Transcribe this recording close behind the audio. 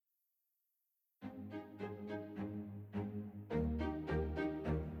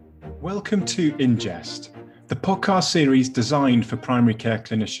Welcome to Ingest, the podcast series designed for primary care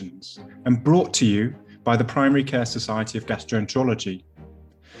clinicians and brought to you by the Primary Care Society of Gastroenterology.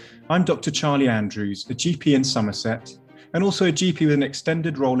 I'm Dr. Charlie Andrews, a GP in Somerset and also a GP with an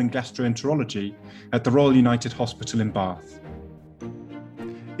extended role in gastroenterology at the Royal United Hospital in Bath.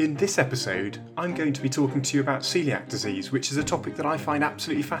 In this episode, I'm going to be talking to you about celiac disease, which is a topic that I find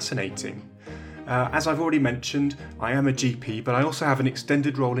absolutely fascinating. As I've already mentioned, I am a GP, but I also have an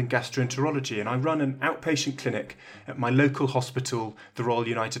extended role in gastroenterology, and I run an outpatient clinic at my local hospital, the Royal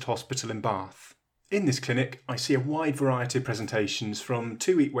United Hospital in Bath. In this clinic, I see a wide variety of presentations from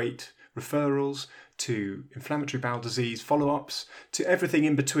 2-week wait referrals to inflammatory bowel disease follow-ups to everything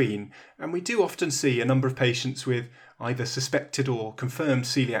in between, and we do often see a number of patients with either suspected or confirmed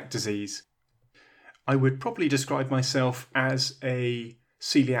celiac disease. I would probably describe myself as a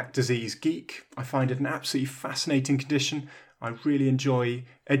celiac disease geek. I find it an absolutely fascinating condition. I really enjoy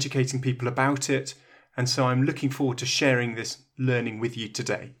educating people about it, and so I'm looking forward to sharing this learning with you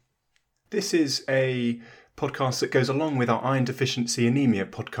today. This is a podcast that goes along with our iron deficiency anaemia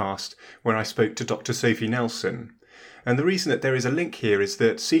podcast, where I spoke to Dr. Sophie Nelson. And the reason that there is a link here is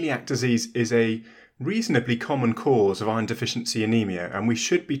that celiac disease is a reasonably common cause of iron deficiency anemia, and we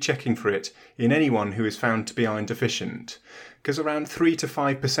should be checking for it in anyone who is found to be iron deficient, because around 3 to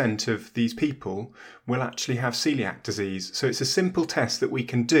 5% of these people will actually have celiac disease. So it's a simple test that we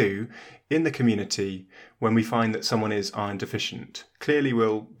can do in the community when we find that someone is iron deficient. Clearly,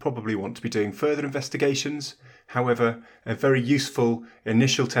 we'll probably want to be doing further investigations. However, a very useful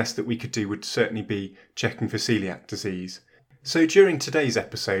initial test that we could do would certainly be checking for celiac disease. So during today's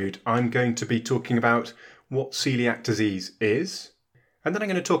episode, I'm going to be talking about what celiac disease is, and then I'm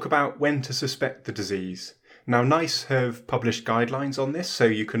going to talk about when to suspect the disease. Now, NICE have published guidelines on this, so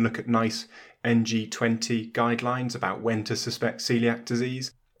you can look at NICE NG20 guidelines about when to suspect celiac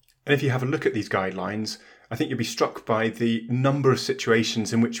disease. And if you have a look at these guidelines, I think you'll be struck by the number of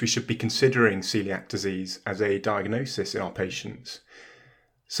situations in which we should be considering celiac disease as a diagnosis in our patients.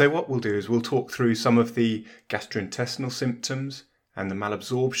 So what we'll do is we'll talk through some of the gastrointestinal symptoms and the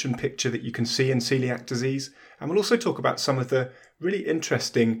malabsorption picture that you can see in celiac disease. And we'll also talk about some of the really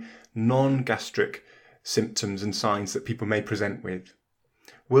interesting non-gastric symptoms and signs that people may present with.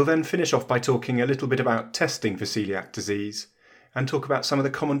 We'll then finish off by talking a little bit about testing for celiac disease and talk about some of the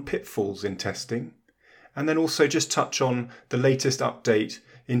common pitfalls in testing. And then also just touch on the latest update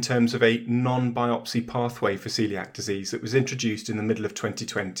in terms of a non-biopsy pathway for celiac disease that was introduced in the middle of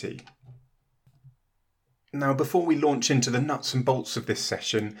 2020. Now, before we launch into the nuts and bolts of this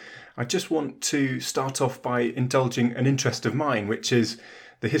session, I just want to start off by indulging an interest of mine, which is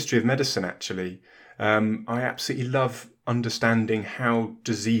the history of medicine, actually. I absolutely love understanding how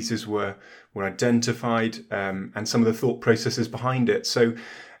diseases were identified and some of the thought processes behind it. So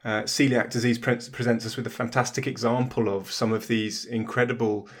celiac disease presents us with a fantastic example of some of these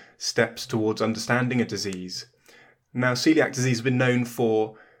incredible steps towards understanding a disease. Now, celiac disease has been known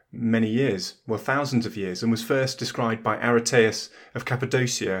for many years, well, thousands of years, and was first described by Aristeas of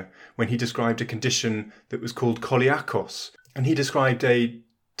Cappadocia when he described a condition that was called Coeliacos. And he described a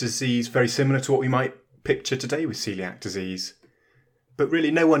disease very similar to what we might picture today with celiac disease. But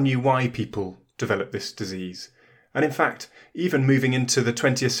really, no one knew why people developed this disease. And in fact, even moving into the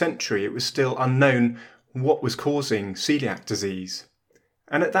 20th century, it was still unknown what was causing celiac disease.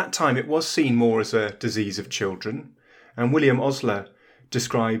 And at that time, it was seen more as a disease of children. And William Osler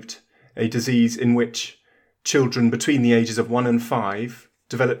described a disease in which children between the ages of 1 and 5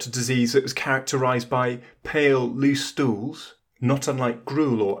 developed a disease that was characterised by pale, loose stools, not unlike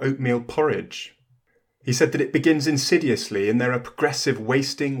gruel or oatmeal porridge. He said that it begins insidiously and there are progressive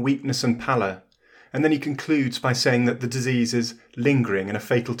wasting, weakness and pallor. And then he concludes by saying that the disease is lingering and a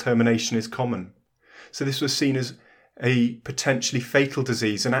fatal termination is common. So this was seen as a potentially fatal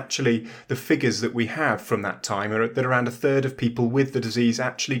disease, and actually the figures that we have from that time are that around a third of people with the disease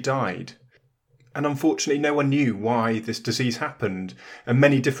actually died. And unfortunately no one knew why this disease happened, and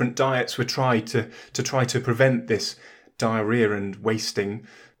many different diets were tried to prevent this diarrhea and wasting,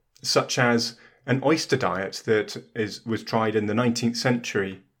 such as an oyster diet that was tried in the 19th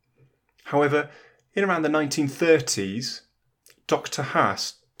century. However, in around the 1930s, Dr.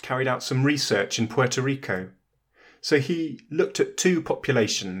 Haas carried out some research in Puerto Rico. So he looked at two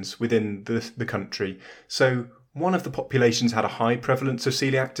populations within the country. So one of the populations had a high prevalence of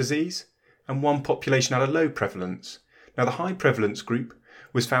celiac disease, and one population had a low prevalence. Now, the high prevalence group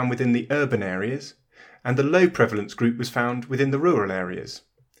was found within the urban areas, and the low prevalence group was found within the rural areas.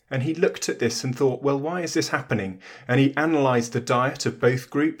 And he looked at this and thought, well, why is this happening? And he analysed the diet of both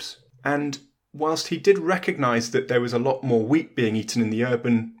groups, and whilst he did recognise that there was a lot more wheat being eaten in the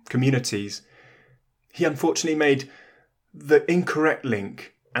urban communities, he unfortunately made the incorrect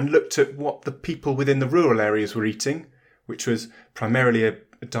link and looked at what the people within the rural areas were eating, which was primarily a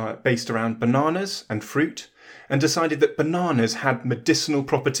diet based around bananas and fruit, and decided that bananas had medicinal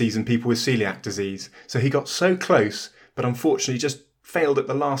properties in people with celiac disease. So he got so close, but unfortunately just failed at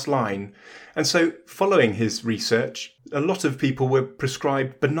the last line. And so following his research, a lot of people were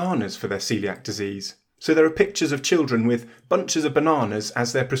prescribed bananas for their celiac disease. So there are pictures of children with bunches of bananas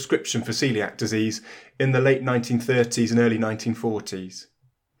as their prescription for celiac disease in the late 1930s and early 1940s.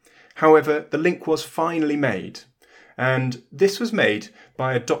 However, the link was finally made, and this was made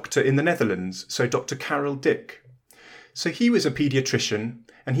by a doctor in the Netherlands, so Dr. Karel Dick. So he was a paediatrician,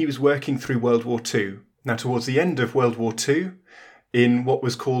 and he was working through World War II. Now, towards the end of World War II, in what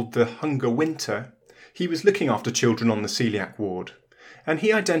was called the Hunger Winter, he was looking after children on the celiac ward, and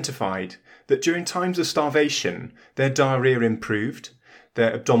he identified that during times of starvation, their diarrhoea improved,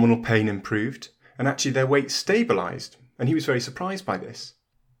 their abdominal pain improved, and actually their weight stabilised, and he was very surprised by this.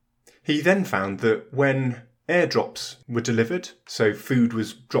 He then found that when airdrops were delivered, so food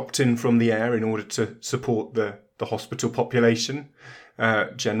was dropped in from the air in order to support the hospital population,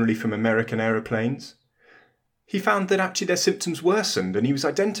 generally from American aeroplanes, he found that actually their symptoms worsened, and he was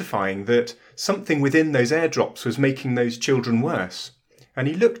identifying that something within those airdrops was making those children worse. And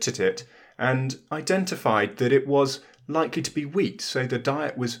he looked at it and identified that it was likely to be wheat, so the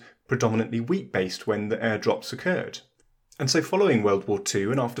diet was predominantly wheat-based when the airdrops occurred. And so following World War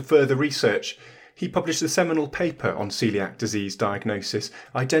II, and after further research, he published a seminal paper on celiac disease diagnosis,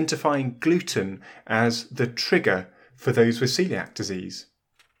 identifying gluten as the trigger for those with celiac disease.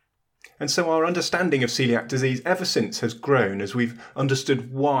 And so our understanding of celiac disease ever since has grown as we've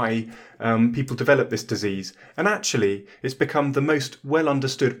understood why people develop this disease. And actually, it's become the most well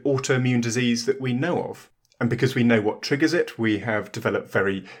understood autoimmune disease that we know of. And because we know what triggers it, we have developed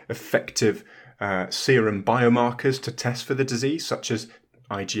very effective serum biomarkers to test for the disease, such as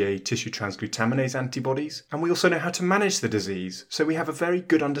IgA tissue transglutaminase antibodies. And we also know how to manage the disease. So we have a very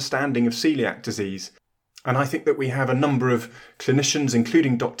good understanding of celiac disease. And I think that we have a number of clinicians,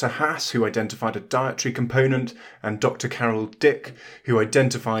 including Dr. Haas, who identified a dietary component, and Dr. Karel Dick, who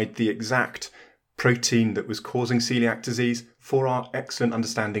identified the exact protein that was causing celiac disease, for our excellent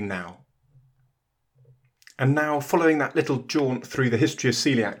understanding now. And now, following that little jaunt through the history of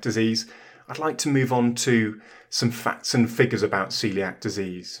celiac disease, I'd like to move on to some facts and figures about celiac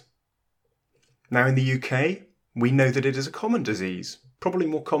disease. Now, in the UK, we know that it is a common disease, probably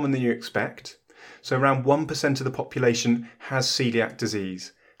more common than you expect. So around 1% of the population has celiac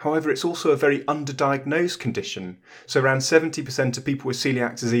disease. However, it's also a very underdiagnosed condition. So around 70% of people with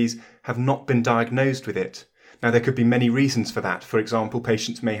celiac disease have not been diagnosed with it. Now, there could be many reasons for that. For example,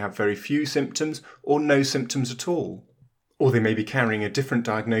 patients may have very few symptoms or no symptoms at all. Or they may be carrying a different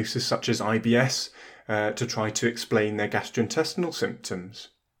diagnosis such as IBS to try to explain their gastrointestinal symptoms.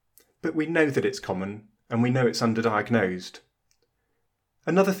 But we know that it's common and we know it's underdiagnosed.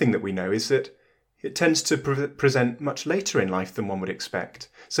 Another thing that we know is that it tends to present much later in life than one would expect.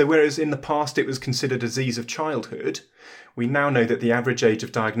 So whereas in the past it was considered a disease of childhood, we now know that the average age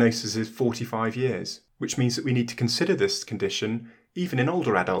of diagnosis is 45 years, which means that we need to consider this condition even in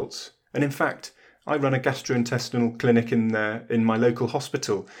older adults. And in fact, I run a gastrointestinal clinic in my local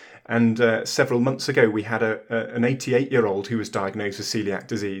hospital, and several months ago we had an 88-year-old who was diagnosed with celiac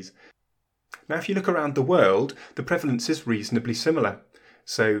disease. Now, if you look around the world, the prevalence is reasonably similar.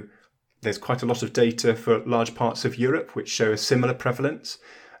 So there's quite a lot of data for large parts of Europe which show a similar prevalence.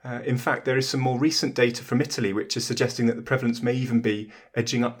 In fact, there is some more recent data from Italy which is suggesting that the prevalence may even be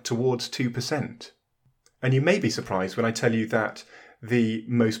edging up towards 2%. And you may be surprised when I tell you that the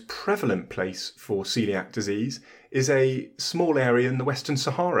most prevalent place for celiac disease is a small area in the Western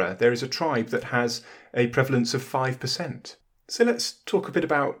Sahara. There is a tribe that has a prevalence of 5%. So let's talk a bit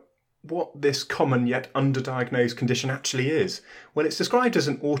about what this common yet underdiagnosed condition actually is. Well, it's described as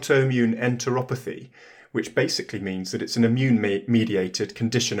an autoimmune enteropathy, which basically means that it's an immune-mediated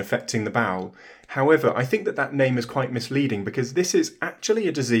condition affecting the bowel. However, I think that name is quite misleading because this is actually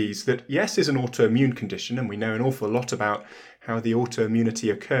a disease that, yes, is an autoimmune condition, and we know an awful lot about how the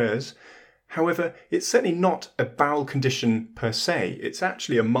autoimmunity occurs. However, it's certainly not a bowel condition per se. It's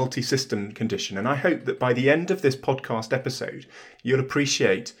actually a multi-system condition, and I hope that by the end of this podcast episode, you'll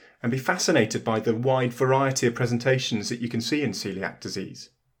appreciate and be fascinated by the wide variety of presentations that you can see in celiac disease.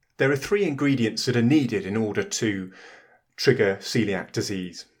 There are 3 ingredients that are needed in order to trigger celiac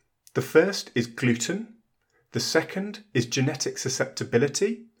disease. The first is gluten, the second is genetic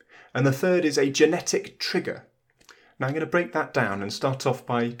susceptibility, and the third is a genetic trigger. Now I'm going to break that down and start off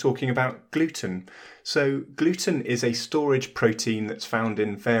by talking about gluten. So gluten is a storage protein that's found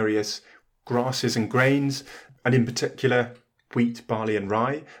in various grasses and grains, and in particular wheat, barley and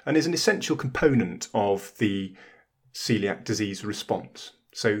rye, and is an essential component of the celiac disease response.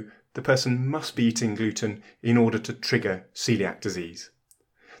 So the person must be eating gluten in order to trigger celiac disease.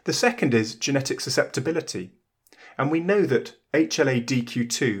 The second is genetic susceptibility. And we know that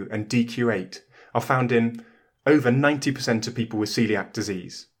HLA-DQ2 and DQ8 are found in over 90% of people with celiac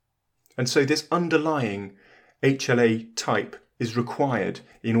disease. And so this underlying HLA type is required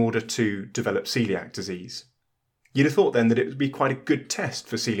in order to develop celiac disease. You'd have thought then that it would be quite a good test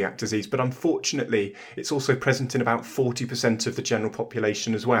for celiac disease, but unfortunately it's also present in about 40% of the general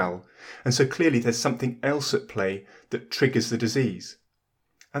population as well. And so clearly there's something else at play that triggers the disease.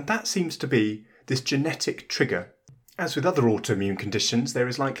 And that seems to be this genetic trigger. As with other autoimmune conditions, there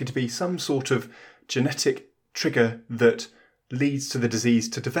is likely to be some sort of genetic trigger that leads to the disease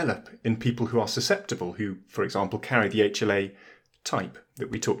to develop in people who are susceptible, who, for example, carry the HLA type that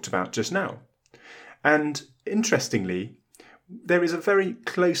we talked about just now. And interestingly, there is a very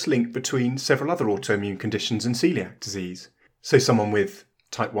close link between several other autoimmune conditions and celiac disease. So someone with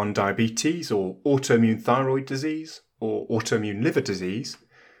type 1 diabetes or autoimmune thyroid disease or autoimmune liver disease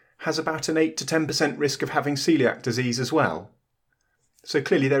has about an 8 to 10% risk of having celiac disease as well. So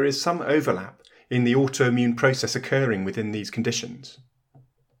clearly there is some overlap in the autoimmune process occurring within these conditions.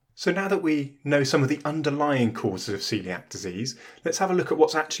 So now that we know some of the underlying causes of celiac disease, let's have a look at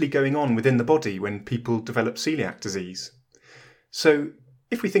what's actually going on within the body when people develop celiac disease. So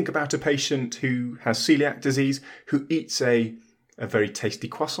if we think about a patient who has celiac disease, who eats a very tasty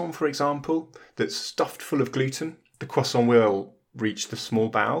croissant, for example, that's stuffed full of gluten, the croissant will reach the small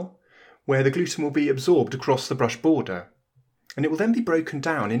bowel, where the gluten will be absorbed across the brush border. And it will then be broken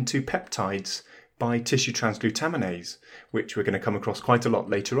down into peptides by tissue transglutaminase, which we're going to come across quite a lot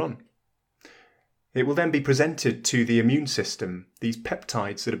later on. It will then be presented to the immune system. These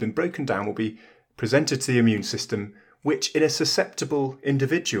peptides that have been broken down will be presented to the immune system, which in a susceptible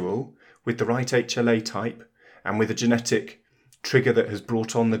individual with the right HLA type and with a genetic trigger that has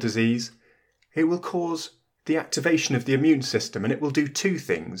brought on the disease, it will cause the activation of the immune system, and it will do two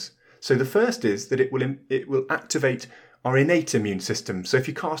things. So the first is that it will activate our innate immune system. So if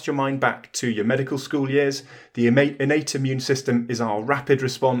you cast your mind back to your medical school years, the innate immune system is our rapid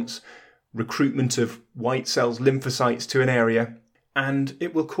response, recruitment of white cells, lymphocytes to an area, and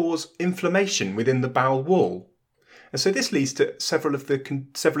it will cause inflammation within the bowel wall. And so this leads to several of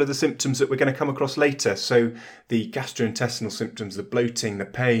the symptoms that we're going to come across later. So the gastrointestinal symptoms, the bloating, the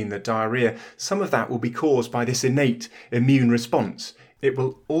pain, the diarrhea, some of that will be caused by this innate immune response. It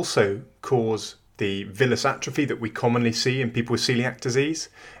will also cause the villus atrophy that we commonly see in people with celiac disease,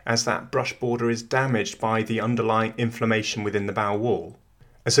 as that brush border is damaged by the underlying inflammation within the bowel wall.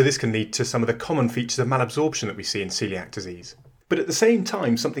 And so this can lead to some of the common features of malabsorption that we see in celiac disease. But at the same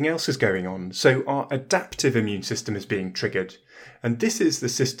time, something else is going on. So our adaptive immune system is being triggered. And this is the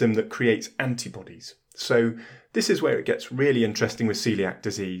system that creates antibodies. So this is where it gets really interesting with celiac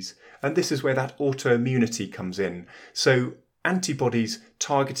disease. And this is where that autoimmunity comes in. So antibodies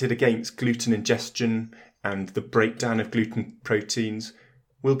targeted against gluten ingestion and the breakdown of gluten proteins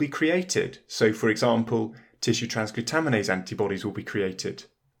will be created. So, for example, tissue transglutaminase antibodies will be created,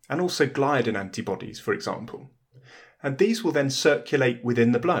 and also gliadin antibodies, for example. And these will then circulate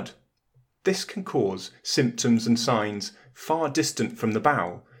within the blood. This can cause symptoms and signs far distant from the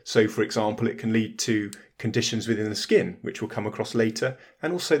bowel. So, for example, it can lead to conditions within the skin, which we'll come across later,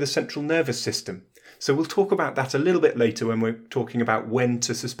 and also the central nervous system. So we'll talk about that a little bit later when we're talking about when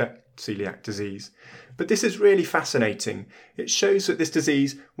to suspect celiac disease. But this is really fascinating. It shows that this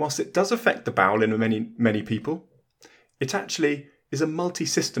disease, whilst it does affect the bowel in many people, it actually is a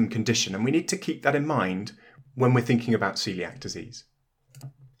multi-system condition, and we need to keep that in mind when we're thinking about celiac disease.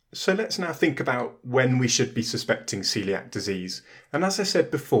 So let's now think about when we should be suspecting celiac disease. And as I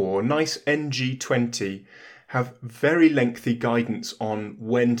said before, NICE NG20 have very lengthy guidance on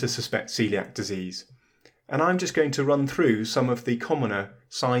when to suspect celiac disease. And I'm just going to run through some of the commoner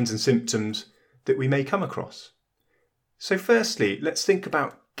signs and symptoms that we may come across. So firstly, let's think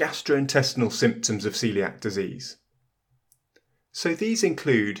about gastrointestinal symptoms of celiac disease. So these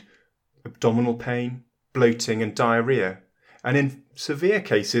include abdominal pain, bloating and diarrhea. And in severe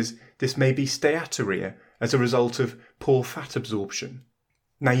cases, this may be steatorrhea as a result of poor fat absorption.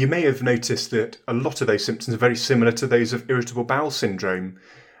 Now, you may have noticed that a lot of those symptoms are very similar to those of irritable bowel syndrome.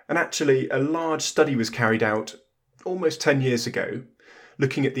 And actually, a large study was carried out almost 10 years ago,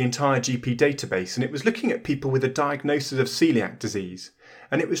 looking at the entire GP database. And it was looking at people with a diagnosis of celiac disease.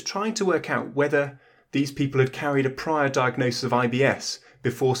 And it was trying to work out whether these people had carried a prior diagnosis of IBS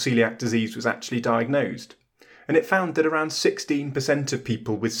before celiac disease was actually diagnosed. And it found that around 16% of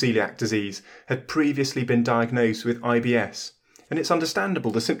people with celiac disease had previously been diagnosed with IBS. And it's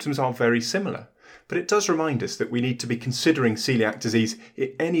understandable, the symptoms are very similar. But it does remind us that we need to be considering celiac disease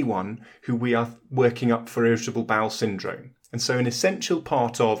in anyone who we are working up for irritable bowel syndrome. And so an essential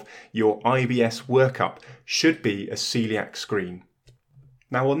part of your IBS workup should be a celiac screen.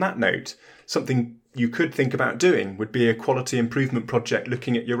 Now, on that note, something you could think about doing would be a quality improvement project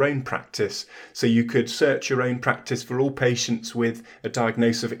looking at your own practice. So you could search your own practice for all patients with a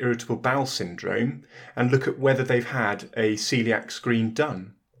diagnosis of irritable bowel syndrome and look at whether they've had a celiac screen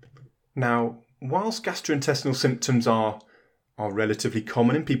done. Now, whilst gastrointestinal symptoms are relatively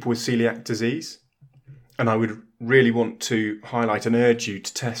common in people with celiac disease, and I would really want to highlight and urge you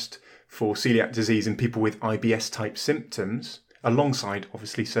to test for celiac disease in people with IBS type symptoms, alongside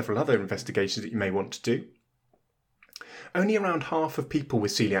obviously several other investigations that you may want to do. Only around half of people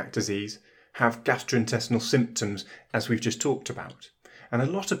with celiac disease have gastrointestinal symptoms, as we've just talked about. And a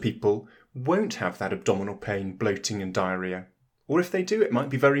lot of people won't have that abdominal pain, bloating and diarrhoea. Or if they do, it might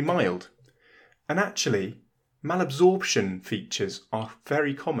be very mild. And actually, malabsorption features are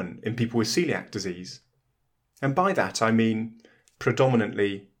very common in people with celiac disease. And by that I mean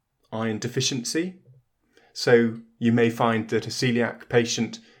predominantly iron deficiency. So you may find that a celiac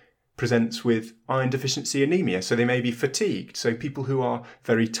patient presents with iron deficiency anemia, so they may be fatigued. So people who are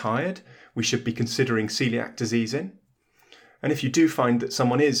very tired, we should be considering celiac disease in. And if you do find that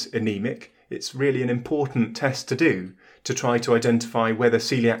someone is anemic, it's really an important test to do to try to identify whether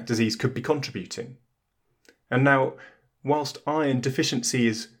celiac disease could be contributing. And now, whilst iron deficiency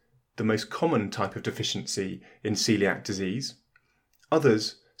is the most common type of deficiency in celiac disease,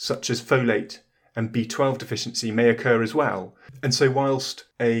 others, such as folate and B12 deficiency, may occur as well. And so whilst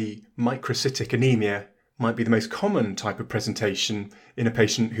a microcytic anemia might be the most common type of presentation in a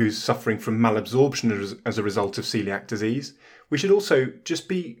patient who's suffering from malabsorption as a result of celiac disease, we should also just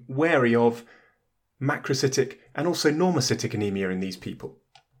be wary of macrocytic and also normocytic anemia in these people.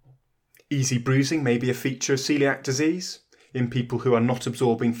 Easy bruising may be a feature of celiac disease in people who are not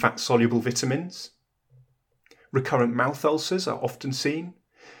absorbing fat-soluble vitamins. Recurrent mouth ulcers are often seen.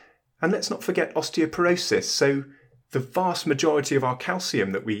 And let's not forget osteoporosis. So the vast majority of our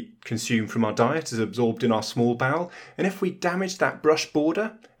calcium that we consume from our diet is absorbed in our small bowel. And if we damage that brush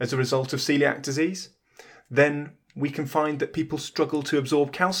border as a result of celiac disease, then we can find that people struggle to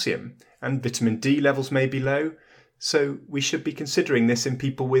absorb calcium and vitamin D levels may be low. So we should be considering this in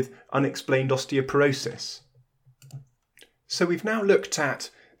people with unexplained osteoporosis. So we've now looked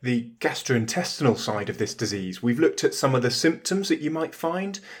at the gastrointestinal side of this disease. We've looked at some of the symptoms that you might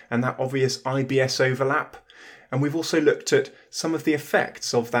find and that obvious IBS overlap. And we've also looked at some of the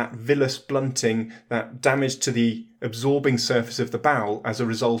effects of that villus blunting, that damage to the absorbing surface of the bowel as a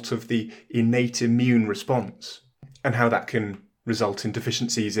result of the innate immune response, and how that can result in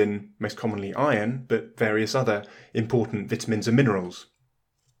deficiencies in most commonly iron, but various other important vitamins and minerals.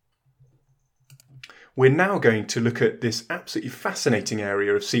 We're now going to look at this absolutely fascinating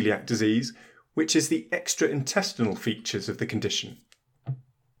area of celiac disease, which is the extraintestinal features of the condition.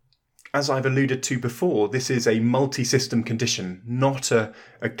 As I've alluded to before, this is a multi-system condition, not a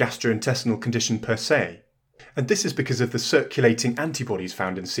gastrointestinal condition per se. And this is because of the circulating antibodies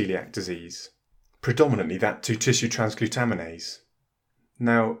found in celiac disease, predominantly that to tissue transglutaminase.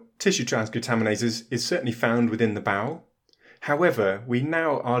 Now, tissue transglutaminase is certainly found within the bowel. However, we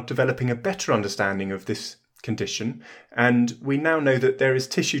now are developing a better understanding of this condition, and we now know that there is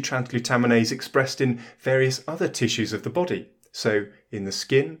tissue transglutaminase expressed in various other tissues of the body, so in the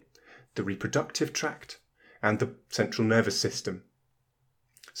skin, the reproductive tract, and the central nervous system.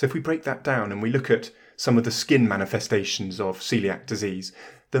 So if we break that down and we look at some of the skin manifestations of celiac disease,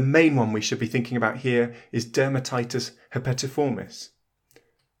 the main one we should be thinking about here is dermatitis herpetiformis.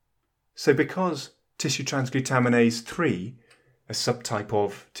 So because tissue transglutaminase 3, a subtype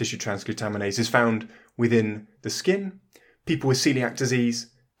of tissue transglutaminase, is found within the skin, people with celiac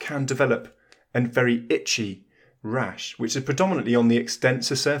disease can develop a very itchy rash, which is predominantly on the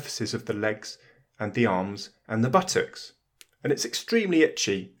extensor surfaces of the legs and the arms and the buttocks. And it's extremely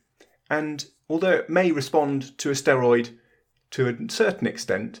itchy, and although it may respond to a steroid to a certain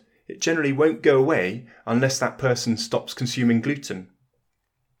extent, it generally won't go away unless that person stops consuming gluten.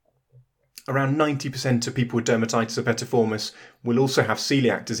 Around 90% of people with dermatitis herpetiformis will also have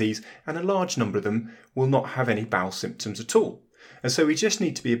celiac disease, and a large number of them will not have any bowel symptoms at all. And so we just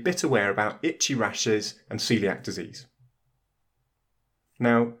need to be a bit aware about itchy rashes and celiac disease.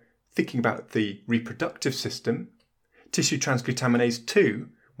 Now, thinking about the reproductive system, tissue transglutaminase 2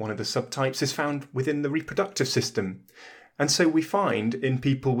 One of the subtypes is found within the reproductive system. And so we find in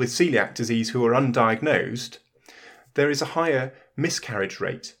people with celiac disease who are undiagnosed, there is a higher miscarriage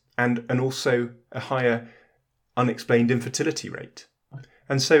rate and also a higher unexplained infertility rate.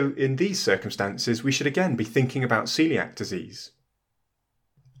 And so in these circumstances, we should again be thinking about celiac disease.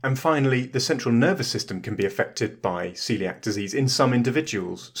 And finally, the central nervous system can be affected by celiac disease in some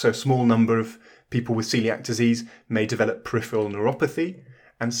individuals. So a small number of people with celiac disease may develop peripheral neuropathy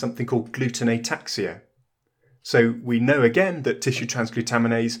and something called gluten ataxia. So we know again that tissue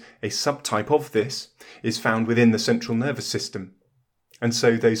transglutaminase, a subtype of this, is found within the central nervous system. And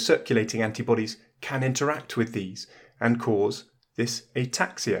so those circulating antibodies can interact with these and cause this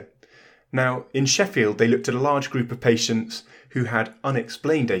ataxia. Now, in Sheffield, they looked at a large group of patients who had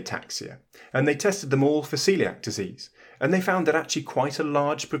unexplained ataxia, and they tested them all for celiac disease. And they found that actually quite a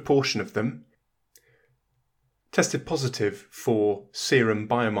large proportion of them tested positive for serum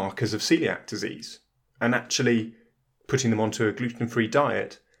biomarkers of celiac disease. And actually putting them onto a gluten-free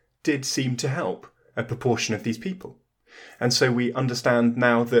diet did seem to help a proportion of these people. And so we understand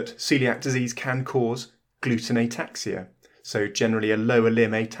now that celiac disease can cause gluten ataxia, so generally a lower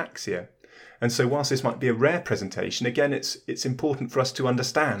limb ataxia. And so whilst this might be a rare presentation, again, it's important for us to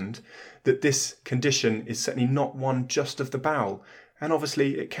understand that this condition is certainly not one just of the bowel. And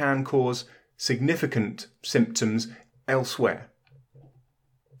obviously it can cause significant symptoms elsewhere.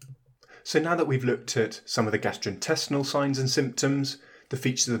 So now that we've looked at some of the gastrointestinal signs and symptoms, the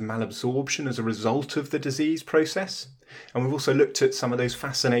features of malabsorption as a result of the disease process, and we've also looked at some of those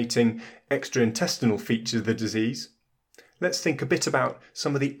fascinating extraintestinal features of the disease, let's think a bit about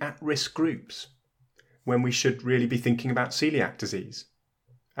some of the at-risk groups when we should really be thinking about celiac disease.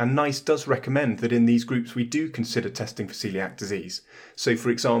 And NICE does recommend that in these groups we do consider testing for celiac disease. So for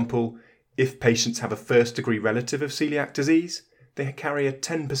example, if patients have a first-degree relative of celiac disease, they carry a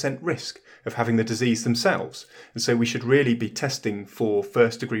 10% risk of having the disease themselves. And so we should really be testing for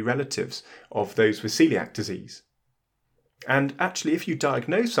first-degree relatives of those with celiac disease. And actually, if you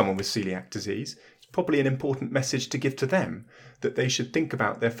diagnose someone with celiac disease, it's probably an important message to give to them that they should think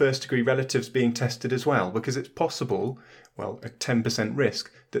about their first-degree relatives being tested as well, because it's possible, a 10%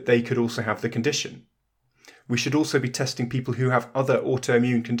 risk, that they could also have the condition. We should also be testing people who have other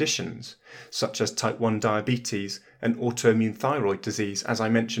autoimmune conditions, such as type 1 diabetes and autoimmune thyroid disease, as I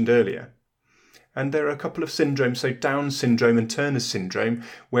mentioned earlier. And there are a couple of syndromes, so Down syndrome and Turner's syndrome,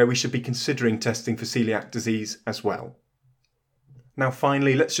 where we should be considering testing for celiac disease as well. Now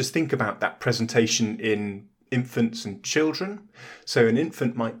finally, let's just think about that presentation in infants and children. So an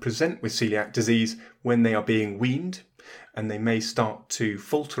infant might present with celiac disease when they are being weaned, and they may start to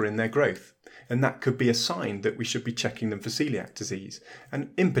falter in their growth. And that could be a sign that we should be checking them for celiac disease. And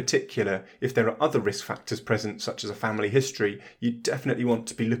in particular, if there are other risk factors present, such as a family history, you definitely want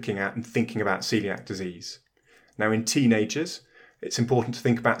to be looking at and thinking about celiac disease. Now in teenagers, it's important to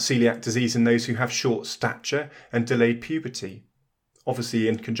think about celiac disease in those who have short stature and delayed puberty. Obviously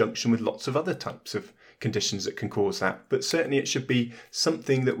in conjunction with lots of other types of conditions that can cause that, but certainly it should be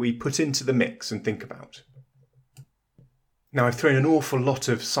something that we put into the mix and think about. Now, I've thrown an awful lot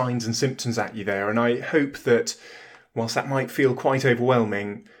of signs and symptoms at you there, and I hope that, whilst that might feel quite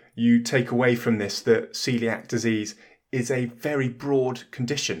overwhelming, you take away from this that celiac disease is a very broad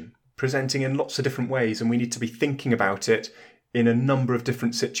condition, presenting in lots of different ways, and we need to be thinking about it in a number of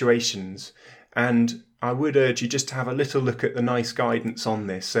different situations. And I would urge you just to have a little look at the NICE guidance on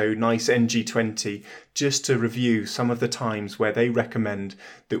this, so NICE NG20, just to review some of the times where they recommend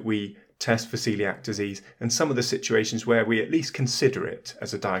that we test for celiac disease and some of the situations where we at least consider it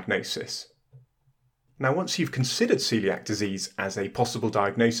as a diagnosis. Now, once you've considered celiac disease as a possible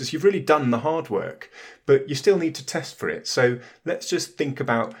diagnosis, you've really done the hard work, but you still need to test for it. So let's just think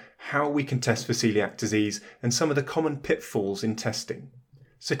about how we can test for celiac disease and some of the common pitfalls in testing.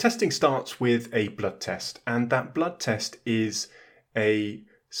 So testing starts with a blood test, and that blood test is a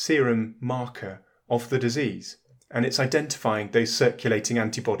serum marker of the disease, and it's identifying those circulating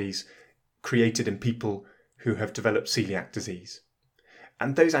antibodies created in people who have developed celiac disease.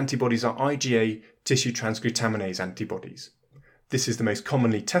 And those antibodies are IgA tissue transglutaminase antibodies. This is the most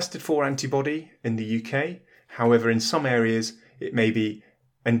commonly tested for antibody in the UK. However, in some areas, it may be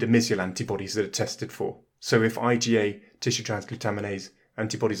endomysial antibodies that are tested for. So if IgA tissue transglutaminase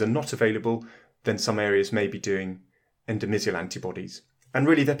antibodies are not available, then some areas may be doing endomysial antibodies. And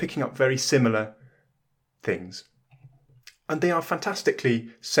really, they're picking up very similar things. And they are fantastically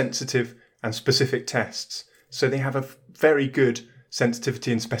sensitive and specific tests. So they have a very good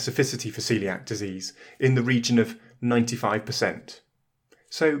sensitivity and specificity for celiac disease in the region of 95%.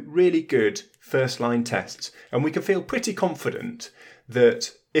 So really good first-line tests. And we can feel pretty confident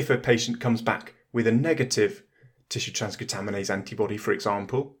that if a patient comes back with a negative tissue transglutaminase antibody, for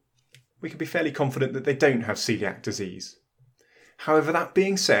example, we can be fairly confident that they don't have celiac disease. However, that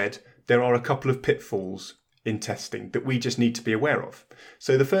being said, there are a couple of pitfalls in testing that we just need to be aware of.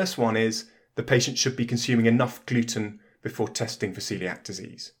 So the first one is the patient should be consuming enough gluten before testing for celiac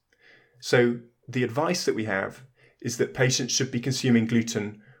disease. So the advice that we have is that patients should be consuming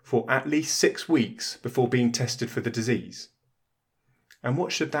gluten for at least 6 weeks before being tested for the disease. And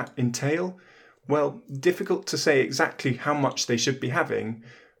what should that entail? Well, difficult to say exactly how much they should be having,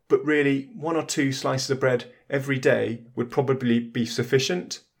 but really 1 or 2 slices of bread every day would probably be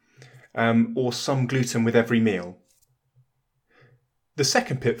sufficient, or some gluten with every meal. The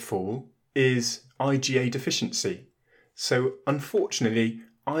second pitfall is IgA deficiency. So unfortunately,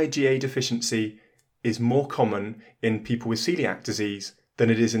 IgA deficiency is more common in people with celiac disease than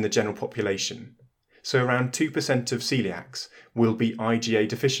it is in the general population. So around 2% of celiacs will be IgA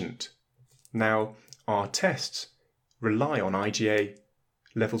deficient. Now, our tests rely on IgA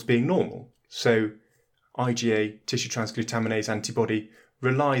levels being normal. So IgA tissue transglutaminase antibody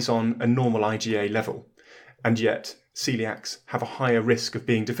relies on a normal IgA level, and yet celiacs have a higher risk of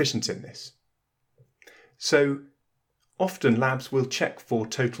being deficient in this. So often labs will check for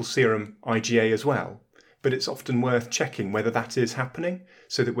total serum IgA as well, but it's often worth checking whether that is happening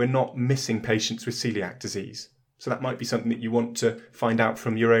so that we're not missing patients with celiac disease. So that might be something that you want to find out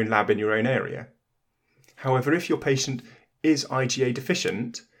from your own lab in your own area. However, if your patient is IgA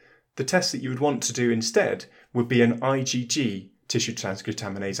deficient, the test that you would want to do instead would be an IgG tissue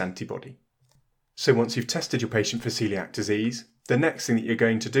transglutaminase antibody. So once you've tested your patient for celiac disease, the next thing that you're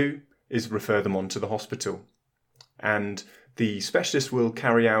going to do is refer them on to the hospital. And the specialist will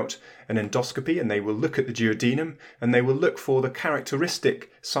carry out an endoscopy, and they will look at the duodenum, and they will look for the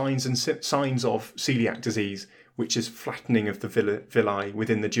characteristic signs of celiac disease, which is flattening of the villi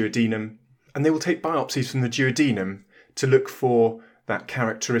within the duodenum. And they will take biopsies from the duodenum to look for that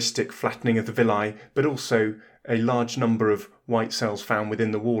characteristic flattening of the villi, but also a large number of white cells found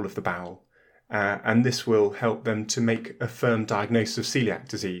within the wall of the bowel. And this will help them to make a firm diagnosis of celiac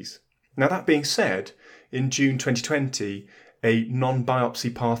disease. Now, that being said, in June 2020, a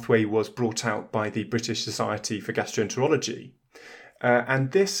non-biopsy pathway was brought out by the British Society for Gastroenterology.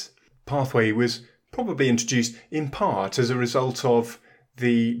 And this pathway was probably introduced in part as a result of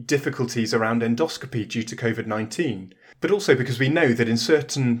the difficulties around endoscopy due to COVID-19, but also because we know that in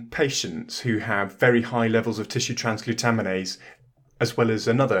certain patients who have very high levels of tissue transglutaminase, as well as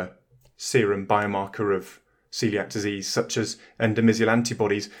another serum biomarker of celiac disease, such as endomysial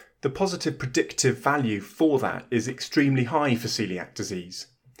antibodies, the positive predictive value for that is extremely high for celiac disease.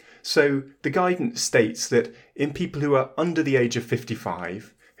 So the guidance states that in people who are under the age of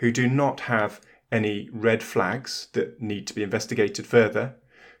 55, who do not have any red flags that need to be investigated further,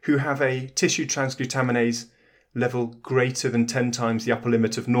 who have a tissue transglutaminase level greater than 10 times the upper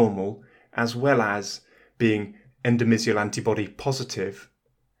limit of normal, as well as being endomysial antibody positive,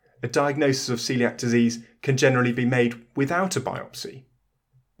 a diagnosis of celiac disease can generally be made without a biopsy.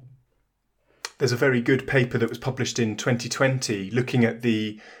 There's a very good paper that was published in 2020 looking at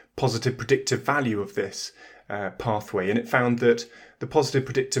the positive predictive value of this pathway, and it found that the positive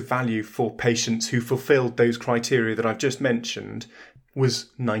predictive value for patients who fulfilled those criteria that I've just mentioned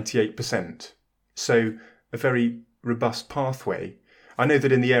was 98%. So a very robust pathway. I know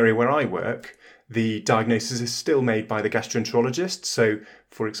that in the area where I work, the diagnosis is still made by the gastroenterologist. So,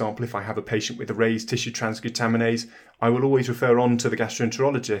 for example, if I have a patient with a raised tissue transglutaminase, I will always refer on to the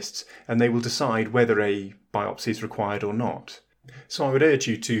gastroenterologists, and they will decide whether a biopsy is required or not. So I would urge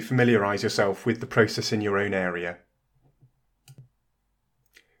you to familiarise yourself with the process in your own area.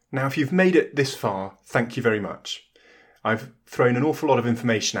 Now, if you've made it this far, thank you very much. I've thrown an awful lot of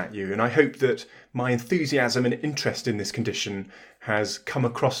information at you, and I hope that my enthusiasm and interest in this condition has come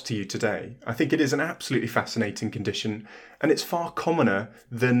across to you today. I think it is an absolutely fascinating condition, and it's far commoner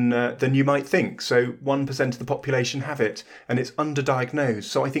than you might think. So 1% of the population have it, and it's underdiagnosed.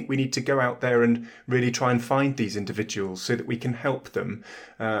 So I think we need to go out there and really try and find these individuals so that we can help them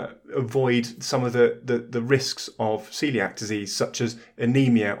avoid some of the risks of celiac disease, such as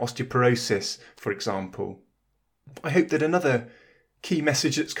anaemia, osteoporosis, for example. I hope that another key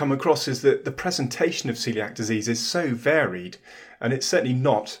message that's come across is that the presentation of celiac disease is so varied, and it's certainly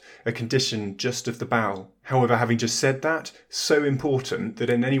not a condition just of the bowel. However, having just said that, so important that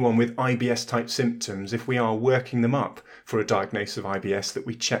in anyone with IBS type symptoms, if we are working them up for a diagnosis of IBS, that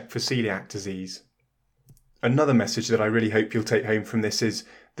we check for celiac disease. Another message that I really hope you'll take home from this is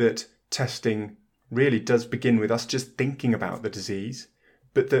that testing really does begin with us just thinking about the disease,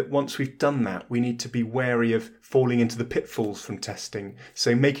 but that once we've done that, we need to be wary of falling into the pitfalls from testing.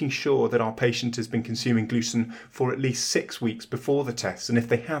 So making sure that our patient has been consuming gluten for at least 6 weeks before the test. And if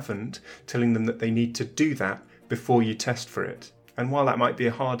they haven't, telling them that they need to do that before you test for it. And while that might be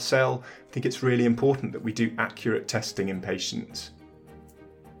a hard sell, I think it's really important that we do accurate testing in patients.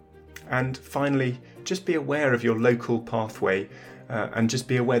 And finally, just be aware of your local pathway and just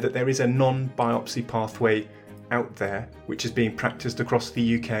be aware that there is a non-biopsy pathway out there which is being practiced across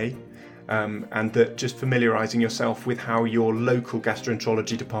the UK, and that just familiarising yourself with how your local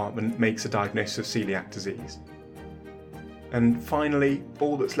gastroenterology department makes a diagnosis of celiac disease. And finally,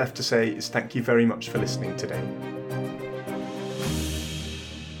 all that's left to say is thank you very much for listening today.